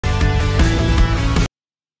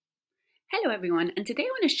Hello everyone, and today I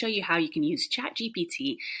want to show you how you can use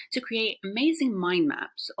ChatGPT to create amazing mind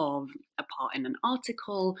maps of a part in an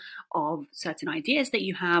article, of certain ideas that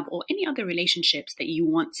you have, or any other relationships that you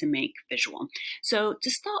want to make visual. So to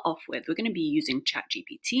start off with, we're going to be using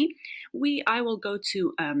ChatGPT. I will go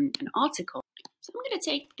to an article. So I'm going to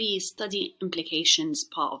take the study implications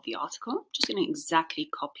part of the article. I'm just going to exactly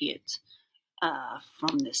copy it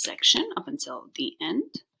from this section up until the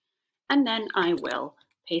end. And then I will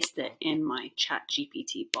paste it in my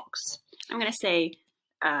ChatGPT box. I'm going to say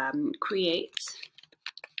create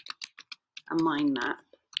a mind map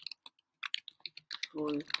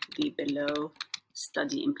for the below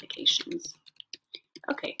study implications.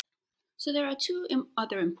 Okay, so there are two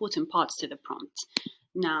other important parts to the prompt.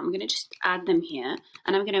 Now I'm going to just add them here,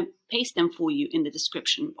 and I'm going to paste them for you in the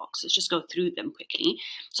description box. Let's just go through them quickly.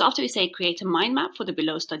 So after we say create a mind map for the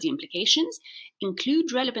below study implications,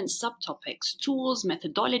 include relevant subtopics, tools,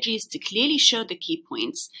 methodologies to clearly show the key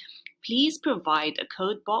points. Please provide a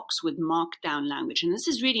code box with Markdown language. And this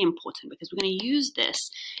is really important because we're going to use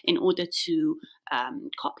this in order to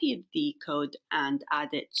copy the code and add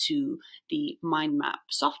it to the mind map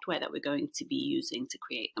software that we're going to be using to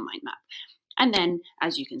create the mind map. And then,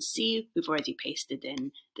 as you can see, we've already pasted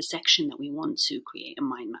in the section that we want to create a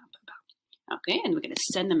mind map about. Okay, and we're going to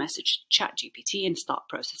send the message to ChatGPT and start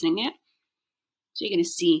processing it. So you're going to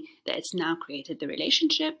see that it's now created the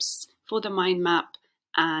relationships for the mind map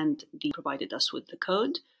and provided us with the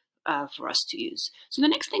code for us to use. So the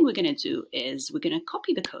next thing we're going to do is we're going to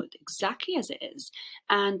copy the code exactly as it is,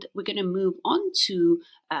 and we're going to move on to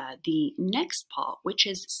the next part, which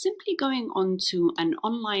is simply going on to an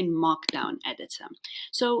online Markdown editor.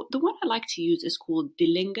 So the one I like to use is called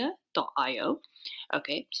Delinga.io.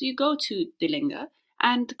 Okay, so you go to Delinga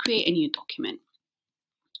and create a new document.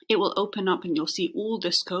 It will open up and you'll see all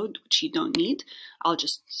this code, which you don't need. I'll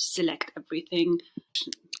just select everything,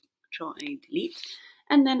 Control-A-Delete.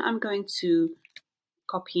 And then I'm going to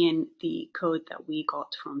copy in the code that we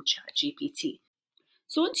got from ChatGPT.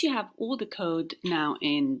 So once you have all the code now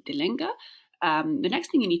in Delinga, the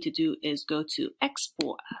next thing you need to do is go to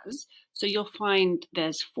Export As. So you'll find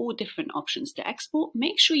there's 4 different options to export.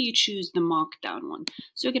 Make sure you choose the Markdown one.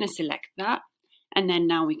 So we're going to select that. And then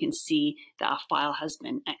now we can see that our file has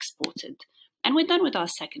been exported. And we're done with our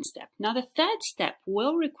second step. Now the third step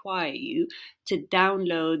will require you to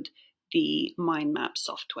download the MindMaps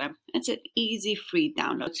software. It's an easy free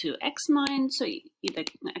download to Xmind, so either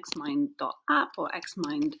Xmind.app or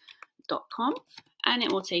Xmind.com, and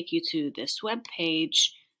it will take you to this web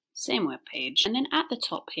page, same web page, and then at the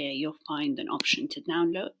top here you'll find an option to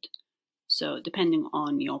download. So depending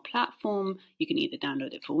on your platform, you can either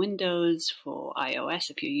download it for Windows, for iOS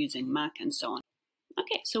if you're using Mac, and so on.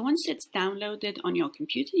 Okay, so once it's downloaded on your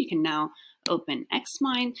computer, you can now open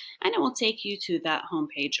Xmind, and it will take you to that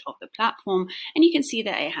homepage of the platform, and you can see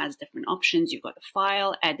that it has different options. You've got the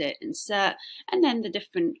file, edit, insert, and then the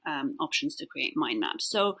different options to create mind maps.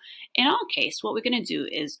 So in our case, what we're going to do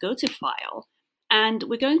is go to File, and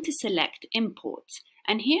we're going to select Import.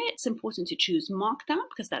 And here it's important to choose Markdown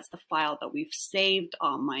because that's the file that we've saved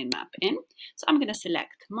our mind map in. So I'm going to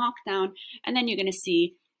select Markdown, and then you're going to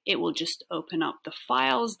see it will just open up the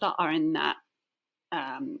files that are in that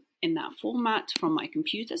format from my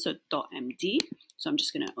computer, so .md. So I'm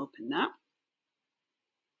just going to open that.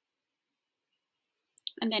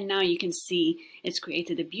 And then now you can see it's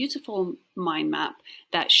created a beautiful mind map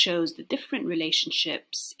that shows the different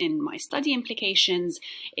relationships in my study implications.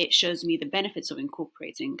 It shows me the benefits of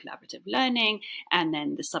incorporating collaborative learning, and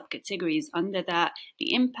then the subcategories under that,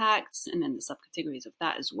 the impacts, and then the subcategories of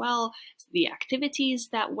that as well, the activities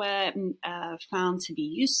that were found to be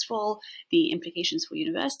useful, the implications for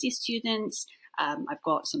university students. I've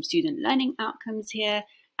got some student learning outcomes here,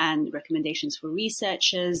 and recommendations for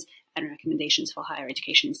researchers, and recommendations for higher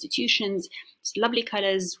education institutions. It's lovely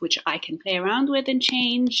colors which I can play around with and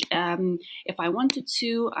change. If I wanted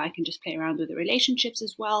to, I can just play around with the relationships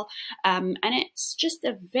as well. And it's just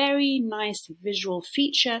a very nice visual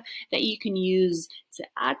feature that you can use to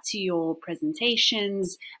add to your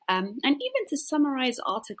presentations, and even to summarize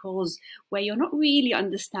articles where you're not really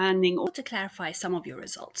understanding, or to clarify some of your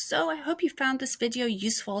results. So I hope you found this video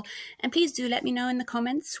useful, and please do let me know in the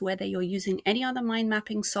comments whether you're using any other mind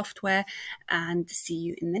mapping software, and see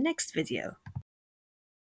you in the next video.